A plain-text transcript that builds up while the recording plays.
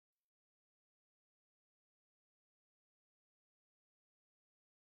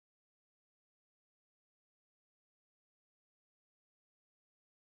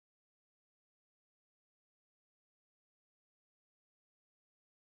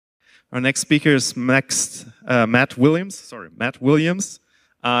Our next speaker is Matt Williams. Matt Williams.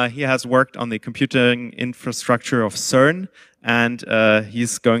 He has worked on the computing infrastructure of CERN, and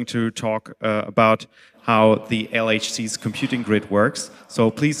he's going to talk about how the LHC's computing grid works. So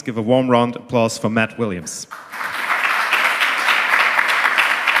please give a warm round of applause for Matt Williams.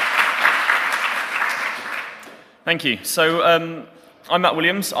 Thank you. So I'm Matt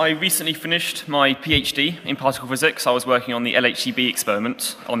Williams. I recently finished my PhD in particle physics. I was working on the LHCb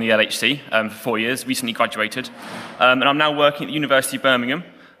experiment on the LHC for 4 years, recently graduated. And I'm now working at the University of Birmingham,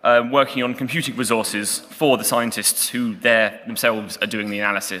 working on computing resources for the scientists who themselves are doing the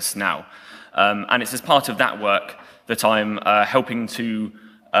analysis now. And it's as part of that work that I'm helping to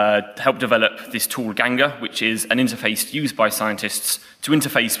help develop this tool Ganga, which is an interface used by scientists to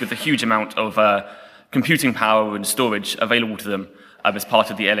interface with a huge amount of computing power and storage available to them as part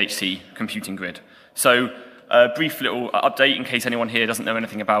of the LHC computing grid. So a brief little update in case anyone here doesn't know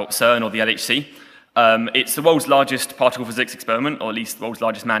anything about CERN or the LHC. It's the world's largest particle physics experiment, or at least the world's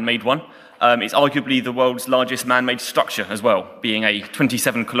largest man-made one. It's arguably the world's largest man-made structure as well, being a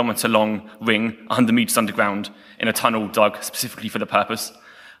 27-kilometer long ring 100 meters underground in a tunnel dug specifically for the purpose.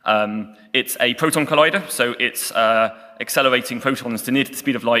 It's a proton collider, so it's accelerating protons to near to the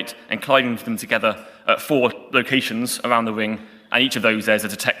speed of light and colliding them together at 4 locations around the ring, and each of those there's a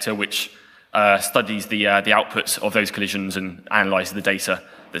detector which studies the outputs of those collisions and analyzes the data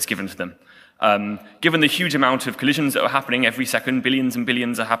that's given to them. Given the huge amount of collisions that are happening every second, billions and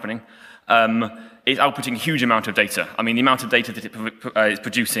billions are happening, it's outputting a huge amount of data. I mean, the amount of data that it is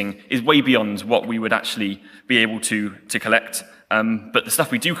producing is way beyond what we would actually be able to collect. But the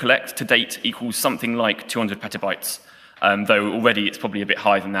stuff we do collect to date equals something like 200 petabytes, though already it's probably a bit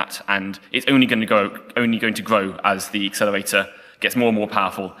higher than that, and it's only going to grow as the accelerator gets more and more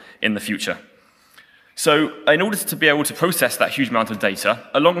powerful in the future. So in order to be able to process that huge amount of data,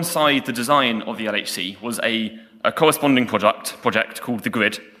 alongside the design of the LHC was a corresponding project called the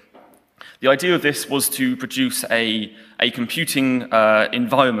grid. The idea of this was to produce a computing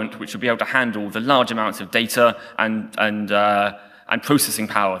environment which would be able to handle the large amounts of data and processing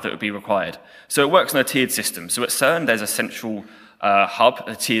power that would be required. So it works on a tiered system. So at CERN, there's a central hub,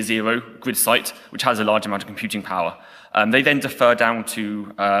 a tier 0 grid site, which has a large amount of computing power. They then defer down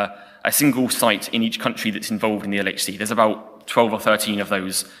to a single site in each country that's involved in the LHC. There's about 12 or 13 of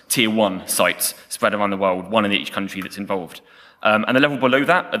those tier 1 sites spread around the world, one in each country that's involved. And the level below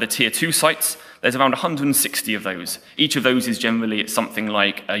that are the tier 2 sites. There's around 160 of those. Each of those is generally at something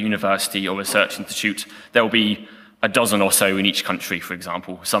like a university or research institute. There will be a dozen or so in each country, for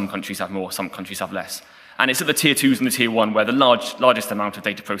example. Some countries have more, some countries have less. And it's at the tier 2s and the tier 1 where the largest amount of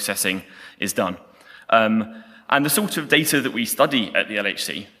data processing is done. And the sort of data that we study at the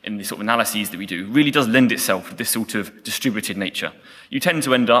LHC, in the sort of analyses that we do, really does lend itself to this sort of distributed nature. You tend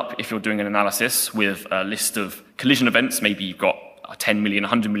to end up, if you're doing an analysis, with a list of collision events. Maybe you've got 10 million,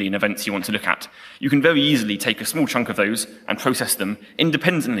 100 million events you want to look at. You can very easily take a small chunk of those and process them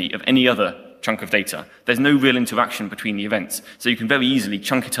independently of any other chunk of data. There's no real interaction between the events. So you can very easily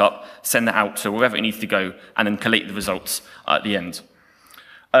chunk it up, send that out to wherever it needs to go, and then collate the results at the end.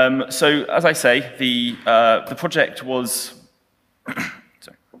 So, as I say, the project was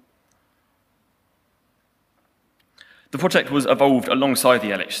the project was evolved alongside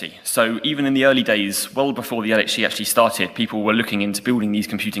the LHC. So even in the early days, well before the LHC actually started, people were looking into building these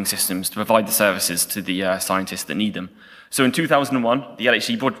computing systems to provide the services to the scientists that need them. So in 2001, the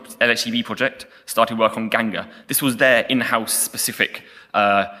LHCb project started work on Ganga. This was their in-house specific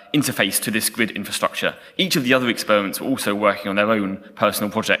interface to this grid infrastructure. Each of the other experiments were also working on their own personal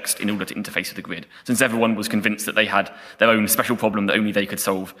projects in order to interface with the grid, since everyone was convinced that they had their own special problem that only they could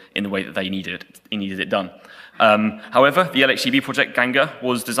solve in the way that they needed it done. However, the LHCb project Ganga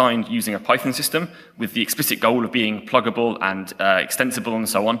was designed using a Python system with the explicit goal of being pluggable and extensible and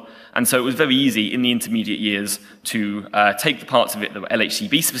so on. And so it was very easy in the intermediate years to take the parts of it that were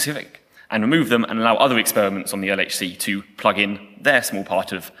LHCb specific and remove them and allow other experiments on the LHC to plug in their small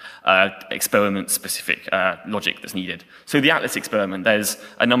part of experiment-specific logic that's needed. So the ATLAS experiment, there's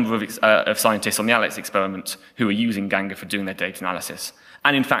a number of scientists on the ATLAS experiment who are using Ganga for doing their data analysis.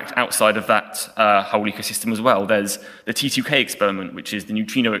 And in fact, outside of that whole ecosystem as well, there's the T2K experiment, which is the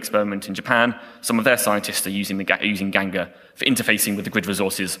neutrino experiment in Japan. Some of their scientists are using Ganga for interfacing with the grid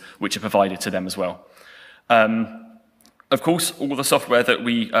resources, which are provided to them as well. Of course, all the software that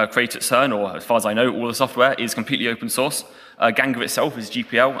we create at CERN, or as far as I know, all the software is completely open source. Ganga itself is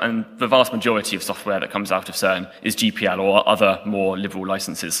GPL, and the vast majority of software that comes out of CERN is GPL or other more liberal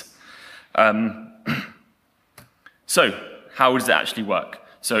licenses. So, how does it actually work?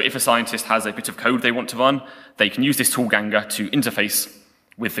 So if a scientist has a bit of code they want to run, they can use this tool Ganga to interface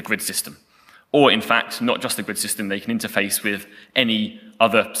with the grid system. Or in fact, not just the grid system, they can interface with any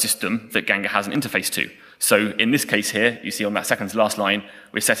other system that Ganga has an interface to. So in this case here, you see on that second to last line,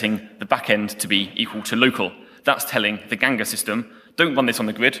 we're setting the backend to be equal to local. That's telling the Ganga system, don't run this on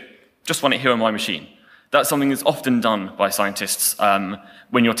the grid, just run it here on my machine. That's something that's often done by scientists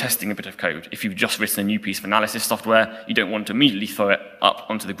when you're testing a bit of code. If you've just written a new piece of analysis software, you don't want to immediately throw it up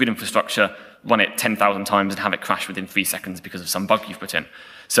onto the grid infrastructure, run it 10,000 times and have it crash within 3 seconds because of some bug you've put in.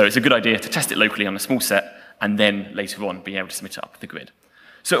 So it's a good idea to test it locally on a small set and then later on be able to submit it up the grid.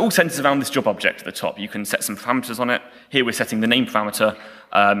 So it all centers around this job object at the top. You can set some parameters on it. Here we're setting the name parameter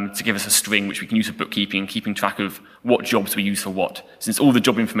to give us a string which we can use for bookkeeping, keeping track of what jobs we use for what, since all the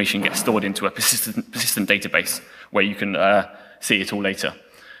job information gets stored into a persistent database where you can see it all later.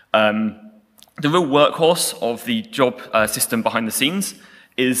 The real workhorse of the job system behind the scenes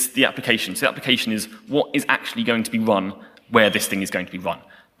is the application. So the application is what is actually going to be run where this thing is going to be run.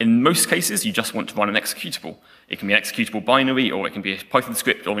 In most cases, you just want to run an executable. It can be an executable binary, or it can be a Python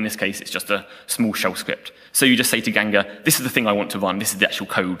script, or in this case, it's just a small shell script. So you just say to Ganga, this is the thing I want to run, this is the actual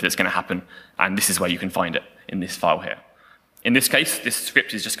code that's going to happen, and this is where you can find it in this file here. In this case, this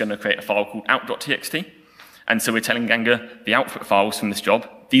script is just going to create a file called out.txt, and so we're telling Ganga the output files from this job,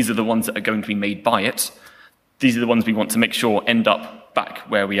 these are the ones that are going to be made by it. These are the ones we want to make sure end up back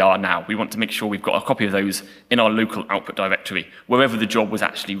where we are now. We want to make sure we've got a copy of those in our local output directory, wherever the job was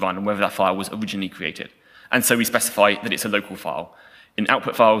actually run and wherever that file was originally created. And so we specify that it's a local file. In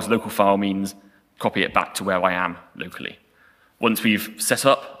output files, local file means copy it back to where I am locally. Once we've set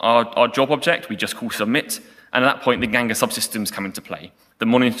up our job object, we just call submit, and at that point, the Ganga subsystems come into play. The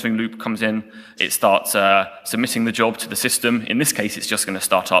monitoring loop comes in, it starts submitting the job to the system. In this case, it's just going to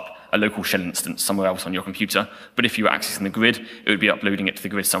start up a local shell instance somewhere else on your computer. But if you were accessing the grid, it would be uploading it to the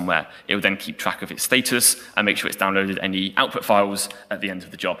grid somewhere. It would then keep track of its status and make sure it's downloaded any output files at the end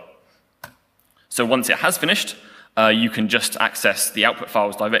of the job. So once it has finished, you can just access the output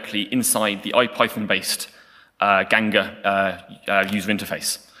files directly inside the IPython-based Ganga user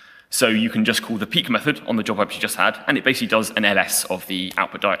interface. So you can just call the peek method on the job object you just had, and it basically does an ls of the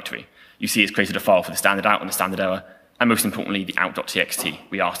output directory. You see it's created a file for the standard out and the standard error, and most importantly, the out.txt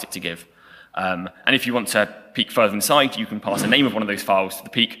we asked it to give. And if you want to peek further inside, you can pass the name of one of those files to the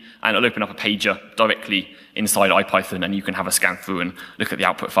peek, and it'll open up a pager directly inside IPython, and you can have a scan through and look at the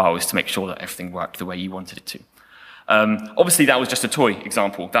output files to make sure that everything worked the way you wanted it to. Obviously, that was just a toy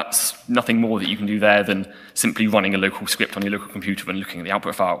example. That's nothing more that you can do there than simply running a local script on your local computer and looking at the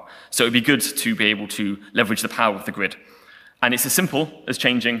output file. So it would be good to be able to leverage the power of the grid. And it's as simple as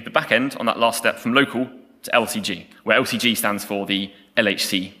changing the backend on that last step from local to LCG, where LCG stands for the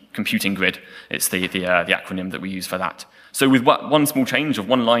LHC computing grid. It's the acronym that we use for that. So with one small change of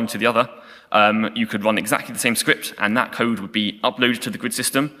one line to the other, you could run exactly the same script, and that code would be uploaded to the grid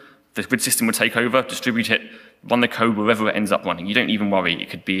system. The grid system would take over, distribute it, run the code wherever it ends up running. You don't even worry. It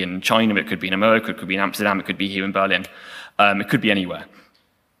could be in China, it could be in America, it could be in Amsterdam, it could be here in Berlin. It could be anywhere.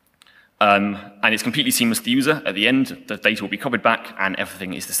 And it's completely seamless to the user. At the end, the data will be copied back, and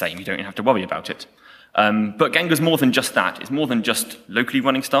everything is the same. You don't even have to worry about it. But Ganga's more than just that. It's more than just locally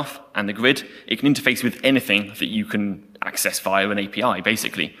running stuff and the grid. It can interface with anything that you can access via an API,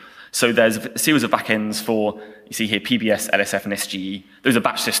 basically. So there's a series of backends for, you see here, PBS, LSF, and SGE. Those are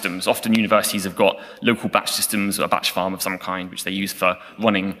batch systems. Often universities have got local batch systems or a batch farm of some kind, which they use for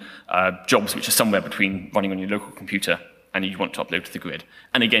running jobs which are somewhere between running on your local computer and you want to upload to the grid.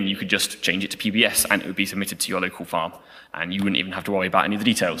 And again, you could just change it to PBS and it would be submitted to your local farm, and you wouldn't even have to worry about any of the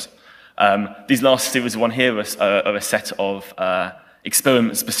details. These last series of one here are a set of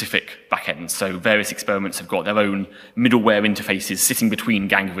experiment-specific backends. So various experiments have got their own middleware interfaces sitting between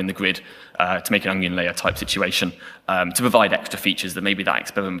Ganga and the grid to make an onion layer type situation to provide extra features that maybe that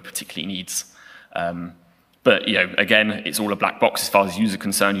experiment particularly needs. But again, it's all a black box as far as users are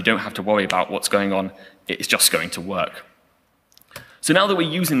concerned. You don't have to worry about what's going on. It's just going to work. So now that we're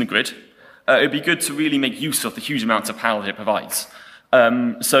using the grid, it would be good to really make use of the huge amounts of power that it provides.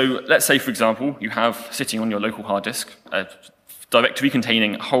 So let's say, for example, you have sitting on your local hard disk a directory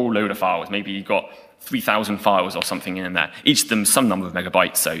containing a whole load of files. Maybe you've got 3,000 files or something in there, each of them some number of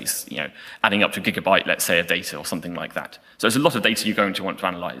megabytes, so it's adding up to a gigabyte, let's say, of data or something like that. So there's a lot of data you're going to want to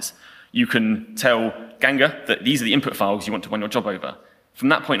analyze. You can tell Ganga that these are the input files you want to run your job over. From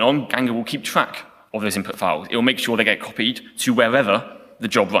that point on, Ganga will keep track of those input files. It will make sure they get copied to wherever the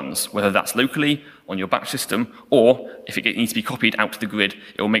job runs, whether that's locally on your batch system, or if it needs to be copied out to the grid,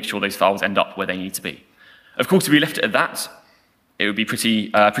 it will make sure those files end up where they need to be. Of course, if we left it at that, it would be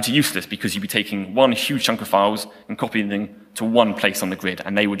pretty useless, because you'd be taking one huge chunk of files and copying them to one place on the grid,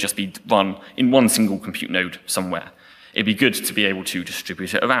 and they would just be run in one single compute node somewhere. It'd be good to be able to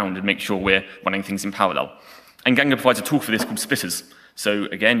distribute it around and make sure we're running things in parallel. And Ganga provides a tool for this called splitters. So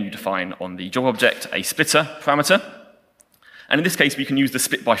again, you define on the job object a splitter parameter. And in this case, we can use the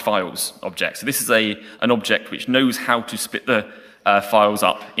split by files object. So this is an object which knows how to split the files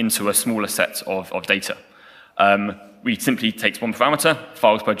up into a smaller set of data. We simply takes one parameter,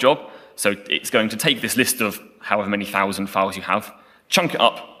 files per job. So it's going to take this list of however many thousand files you have, chunk it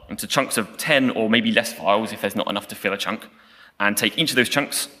up into chunks of 10 or maybe less files if there's not enough to fill a chunk, and take each of those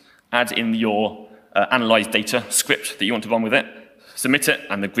chunks, add in your analyze data script that you want to run with it, submit it,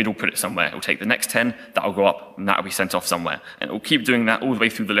 and the grid will put it somewhere. It will take the next 10, that will go up, and that will be sent off somewhere. And it will keep doing that all the way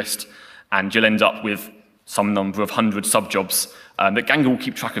through the list, and you'll end up with some number of 100 subjobs that Ganga will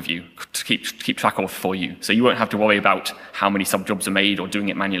keep track of you, to keep track of for you. So you won't have to worry about how many subjobs are made or doing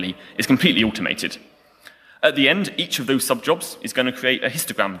it manually. It's completely automated. At the end, each of those subjobs is going to create a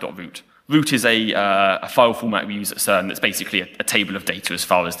histogram.root. Root is a file format we use at CERN that's basically a table of data as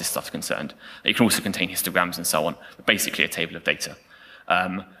far as this stuff's concerned. It can also contain histograms and so on, but basically a table of data.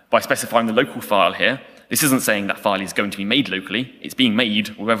 By specifying the local file here, this isn't saying that file is going to be made locally. It's being made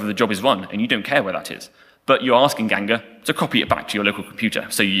wherever the job is run, and you don't care where that is. But you're asking Ganga to copy it back to your local computer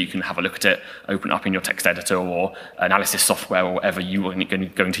so you can have a look at it, open it up in your text editor or analysis software or whatever you are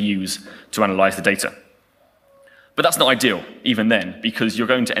going to use to analyze the data. But that's not ideal, even then, because you're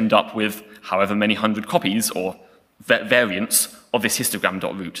going to end up with however many 100 copies or variants of this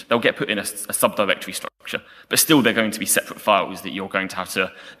histogram.root. They'll get put in a subdirectory structure, but still they're going to be separate files that you're going to have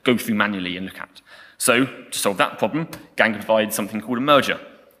to go through manually and look at. So to solve that problem, Ganga provides something called a merger.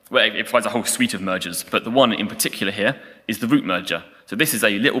 Well, it provides a whole suite of mergers, but the one in particular here is the root merger. So this is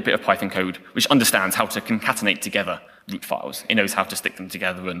a little bit of Python code which understands how to concatenate together root files. It knows how to stick them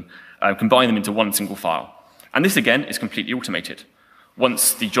together and combine them into one single file. And this, again, is completely automated.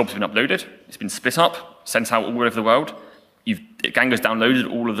 Once the job's been uploaded, it's been split up, sent out all over the world. Ganga's downloaded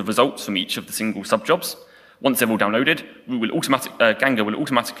all of the results from each of the single subjobs. Once they're all downloaded, Ganga will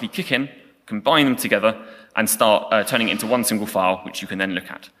automatically kick in, combine them together, and start turning it into one single file, which you can then look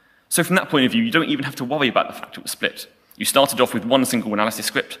at. So from that point of view, you don't even have to worry about the fact it was split. You started off with one single analysis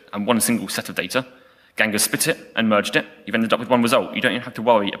script and one single set of data. Ganga split it and merged it. You've ended up with one result. You don't even have to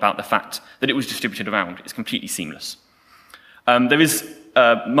worry about the fact that it was distributed around. It's completely seamless. There is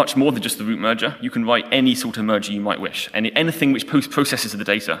much more than just the root merger. You can write any sort of merger you might wish, and anything which processes the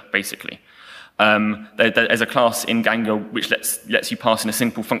data, basically. There's a class in Ganga which lets you pass in a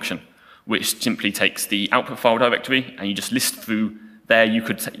simple function, which simply takes the output file directory, and you just list through there. You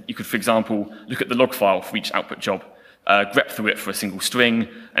could, for example, look at the log file for each output job, grep through it for a single string,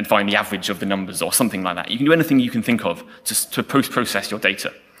 and find the average of the numbers, or something like that. You can do anything you can think of to post-process your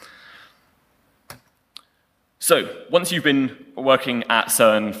data. So, once you've been working at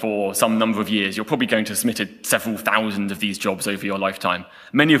CERN for some number of years, you're probably going to have submitted several thousand of these jobs over your lifetime,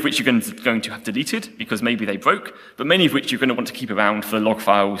 many of which you're going to have deleted because maybe they broke, but many of which you're going to want to keep around for log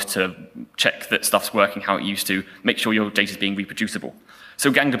files to check that stuff's working how it used to, make sure your data is being reproducible. So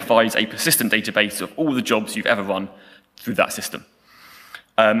Ganga provides a persistent database of all the jobs you've ever run through that system.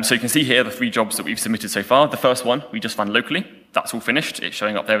 So you can see here the 3 jobs that we've submitted so far. The first one we just ran locally. That's all finished. It's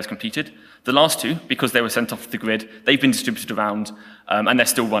showing up there as completed. The last 2, because they were sent off the grid, they've been distributed around, and they're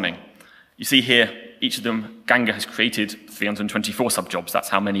still running. You see here, each of them, Ganga has created 324 subjobs. That's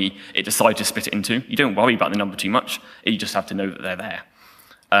how many it decided to split it into. You don't worry about the number too much. You just have to know that they're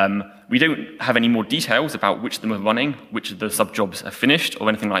there. We don't have any more details about which of them are running, which of the subjobs are finished, or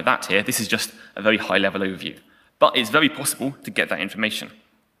anything like that here. This is just a very high-level overview. But it's very possible to get that information,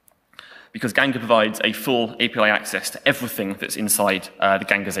 because Ganga provides a full API access to everything that's inside the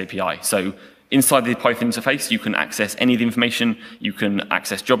Ganga's API. So inside the Python interface, you can access any of the information, you can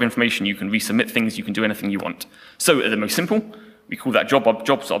access job information, you can resubmit things, you can do anything you want. So at the most simple, we call that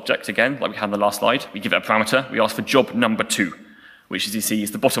jobs object again, like we had in the last slide. We give it a parameter. We ask for job number 2, which, as you see,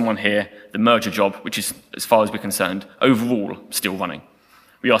 is the bottom one here, the merger job, which is, as far as we're concerned, overall still running.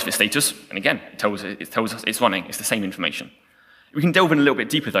 We ask for status, and again, it tells us it's running. It's the same information. We can delve in a little bit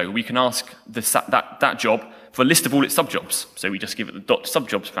deeper, though. We can ask that job for a list of all its subjobs. So we just give it the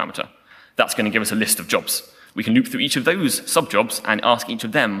 .subjobs parameter. That's going to give us a list of jobs. We can loop through each of those subjobs and ask each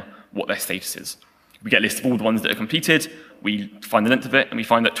of them what their status is. We get a list of all the ones that are completed. We find the length of it, and we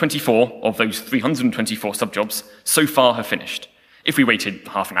find that 24 of those 324 subjobs so far have finished. If we waited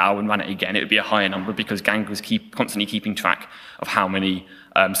half an hour and ran it again, it would be a higher number because Ganga was constantly keeping track of how many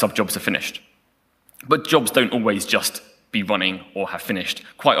subjobs are finished. But jobs don't always just be running or have finished.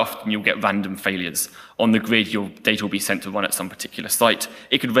 Quite often you'll get random failures. On the grid, your data will be sent to run at some particular site.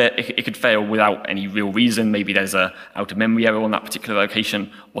 It could fail without any real reason. Maybe there's an out-of-memory error on that particular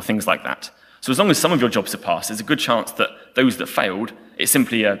location or things like that. So as long as some of your jobs have passed, there's a good chance that those that failed, it's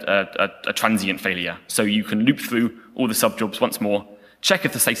simply a transient failure. So you can loop through all the subjobs once more, check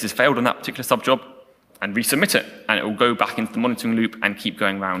if the status has failed on that particular subjob, and resubmit it. And it will go back into the monitoring loop and keep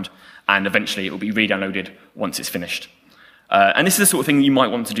going round. And eventually it will be re-downloaded once it's finished. And this is the sort of thing you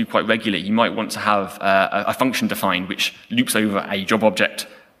might want to do quite regularly. You might want to have a function defined which loops over a job object,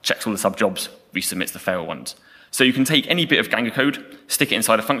 checks all the subjobs, resubmits the failed ones. So you can take any bit of Ganga code, stick it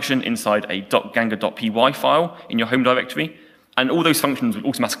inside a function, inside a .ganga.py file in your home directory, and all those functions will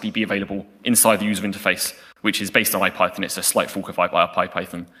automatically be available inside the user interface, which is based on IPython. It's a slight fork of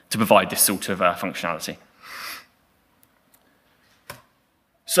IPython to provide this sort of functionality.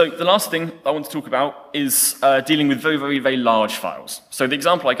 So the last thing I want to talk about is dealing with very, very, very large files. So the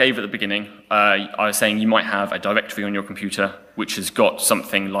example I gave at the beginning, I was saying you might have a directory on your computer which has got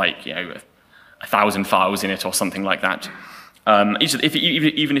something like 1,000 files in it or something like that.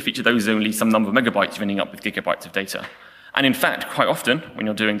 Even if each of those is only some number of megabytes, you're ending up with gigabytes of data. And in fact, quite often, when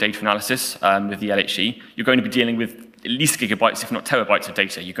you're doing data analysis with the LHC, you're going to be dealing with at least gigabytes, if not terabytes of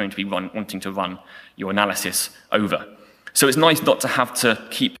data you're going to be wanting to run your analysis over. So it's nice not to have to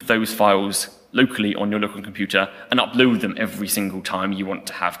keep those files locally on your local computer and upload them every single time you want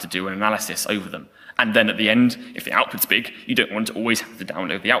to have to do an analysis over them. And then at the end, if the output's big, you don't want to always have to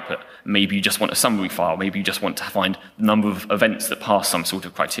download the output. Maybe you just want a summary file. Maybe you just want to find the number of events that pass some sort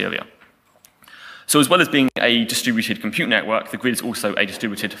of criteria. So as well as being a distributed compute network, the grid is also a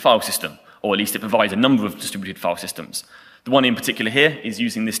distributed file system, or at least it provides a number of distributed file systems. The one in particular here is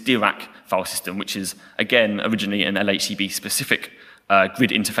using this DRAC file system, which is, again, originally an LHCb-specific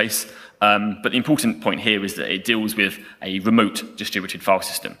grid interface. But the important point here is that it deals with a remote distributed file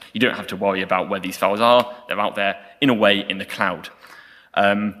system. You don't have to worry about where these files are. They're out there, in a way, in the cloud.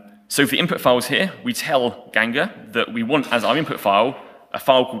 So for the input files here, we tell Ganga that we want, as our input file, a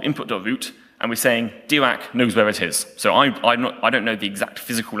file called input.root, and we're saying DRAC knows where it is. So I don't know the exact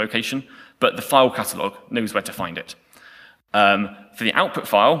physical location, but the file catalog knows where to find it. For the output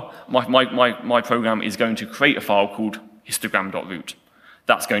file, my program is going to create a file called histogram.root.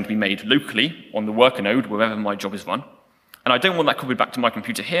 That's going to be made locally on the worker node, wherever my job is run. And I don't want that copied back to my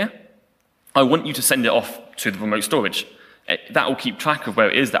computer here. I want you to send it off to the remote storage. That will keep track of where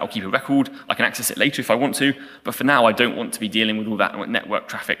it is. That will keep a record. I can access it later if I want to. But for now, I don't want to be dealing with all that network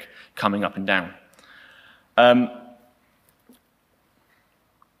traffic coming up and down. And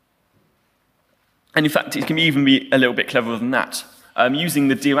in fact, it can even be a little bit cleverer than that. Using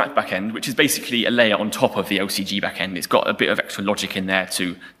the DRAC backend, which is basically a layer on top of the LCG backend, it's got a bit of extra logic in there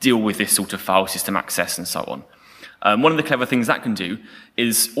to deal with this sort of file system access and so on. One of the clever things that can do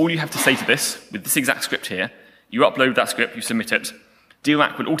is all you have to say to this, with this exact script here, you upload that script, you submit it,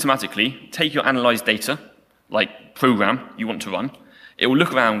 DRAC will automatically take your analyzed data, like program you want to run, it will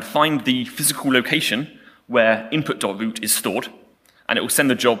look around, find the physical location where input.root is stored, and it will send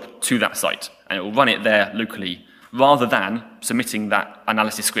the job to that site, and it will run it there locally, rather than submitting that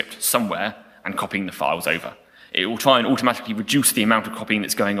analysis script somewhere and copying the files over. It will try and automatically reduce the amount of copying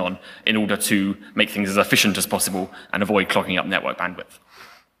that's going on in order to make things as efficient as possible and avoid clogging up network bandwidth.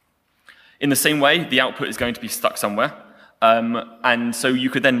 In the same way, the output is going to be stuck somewhere, and so you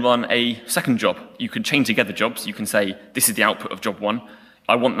could then run a second job. You could chain together jobs. You can say, this is the output of job 1.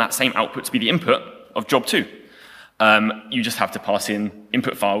 I want that same output to be the input of job 2. You just have to pass in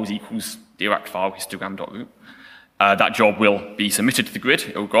input files equals DRAC file histogram.root. That job will be submitted to the grid,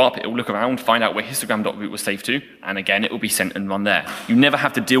 it will go up, it will look around, find out where histogram.root was saved to, and again, it will be sent and run there. You never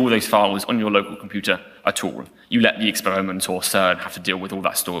have to deal with those files on your local computer at all. You let the experiment or CERN have to deal with all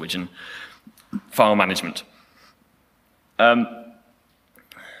that storage and file management.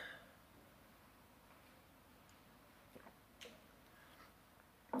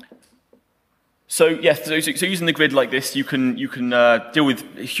 So yes, so using the grid like this, you can deal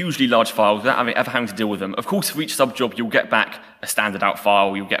with hugely large files without ever having to deal with them. Of course, for each subjob, you'll get back a standard out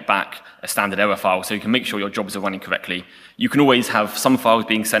file, you'll get back a standard error file, so you can make sure your jobs are running correctly. You can always have some files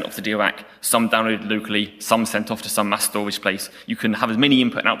being sent off to DRAC, some downloaded locally, some sent off to some mass storage place. You can have as many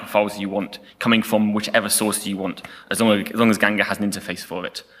input and output files as you want, coming from whichever source you want, as long as Ganga has an interface for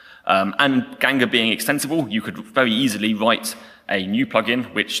it. And Ganga being extensible, you could very easily write a new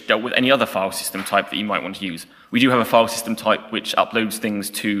plugin which dealt with any other file system type that you might want to use. We do have a file system type which uploads things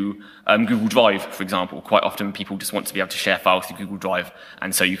to Google Drive, for example. Quite often people just want to be able to share files to Google Drive,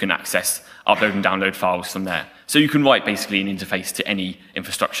 and so you can access, upload and download files from there. So you can write basically an interface to any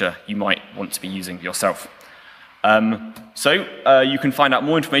infrastructure you might want to be using yourself. You can find out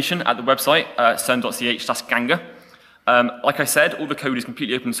more information at the website, cern.ch/Ganga. Like I said, all the code is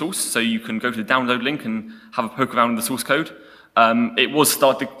completely open source, so you can go to the download link and have a poke around with the source code.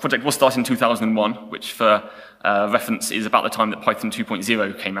 The project was started in 2001, which for reference is about the time that Python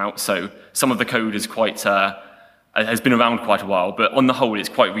 2.0 came out, so some of the code is has been around quite a while, but on the whole it's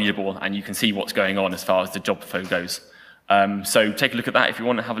quite readable and you can see what's going on as far as the job flow goes. So take a look at that if you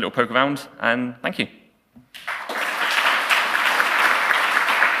want to have a little poke around, and thank you.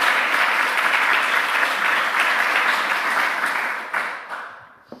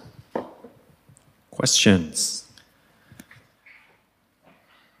 Questions?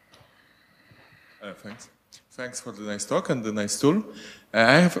 Thanks. Thanks for the nice talk and the nice tool.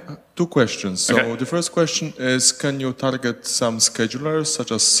 I have two questions. So Okay. the first question is, can you target some schedulers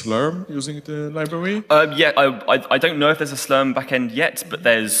such as Slurm using the library? Yeah, I don't know if there's a Slurm backend yet, but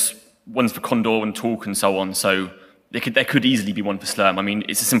there's ones for Condor and Talk and so on, so there could easily be one for Slurm. I mean,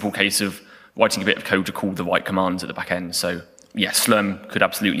 it's a simple case of writing a bit of code to call the right commands at the back end, so yeah, Slurm could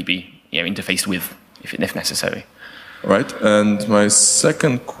absolutely be interfaced with if necessary. Right, and my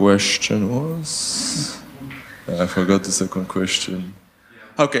second question was... I forgot the second question.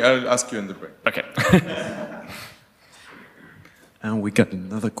 Okay, I'll ask you in the break. Okay. And we got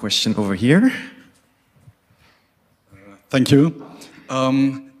another question over here. Thank you.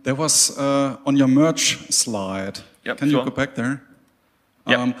 There was on your merge slide. Yep, Can sure. you go back there?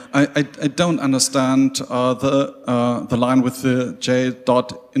 Yep. I don't understand the line with the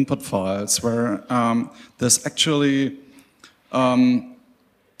j.input files where there's actually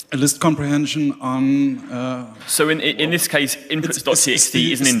a list comprehension on. So in this case,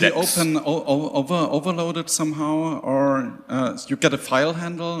 inputs.txt is an index. Is the open overloaded somehow, or you get a file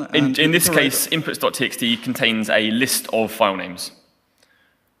handle? In this case, inputs.txt contains a list of file names.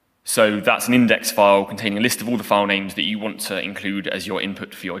 So that's an index file containing a list of all the file names that you want to include as your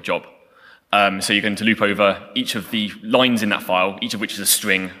input for your job. So you're going to loop over each of the lines in that file, each of which is a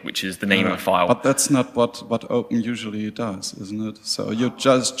string, which is the name of a file. But that's not what open usually does, isn't it? So you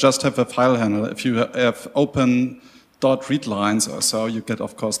just have a file handle. If you have open.readlines or so, you get,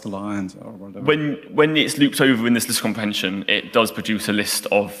 of course, the lines or whatever. When it's looped over in this list comprehension, it does produce a list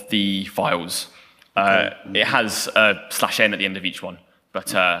of the files. Okay. It has a /n at the end of each one,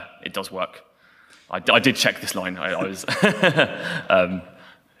 but it does work. I did check this line. I was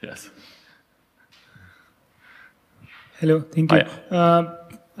yes. Hello, thank you.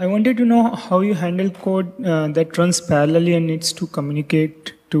 I wanted to know how you handle code that runs parallelly and needs to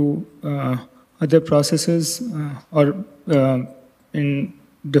communicate to other processes or in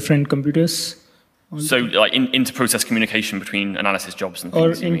different computers. So like inter-process communication between analysis jobs and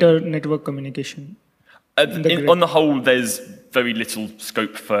or things, inter-network communication. On the whole, there's very little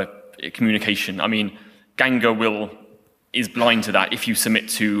scope for communication. I mean, Ganga is blind to that if you submit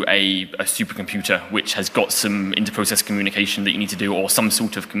to a supercomputer which has got some inter-process communication that you need to do or some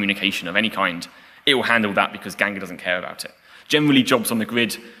sort of communication of any kind. It will handle that because Ganga doesn't care about it. Generally, jobs on the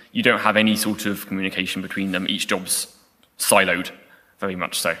grid, you don't have any sort of communication between them. Each job's siloed, very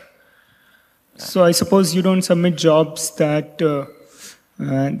much so. So I suppose you don't submit jobs that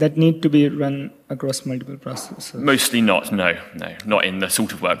that need to be run across multiple processes? Mostly not, no. Not in the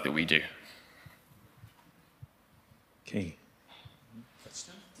sort of work that we do. Okay.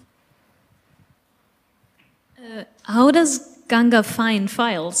 How does Ganga find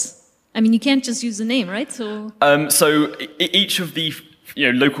files? I mean, you can't just use the name, right? So Each of the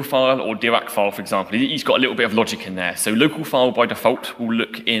local file or Dirac file, for example, each got a little bit of logic in there. So local file by default will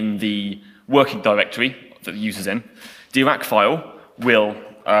look in the working directory that the user's in. Dirac file will,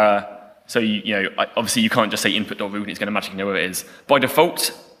 obviously you can't just say input.root, it's going to magically know where it is. By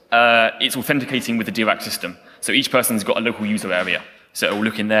default, it's authenticating with the Dirac system. So each person's got a local user area. So it will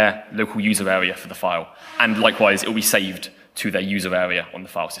look in their local user area for the file. And likewise, it will be saved to their user area on the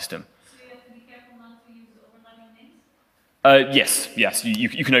file system. you have to be careful not to use overlapping names? Yes.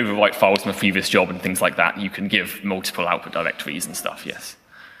 You can overwrite files from a previous job and things like that. You can give multiple output directories and stuff, yes.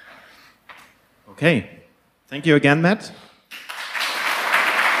 Okay. Thank you again, Matt.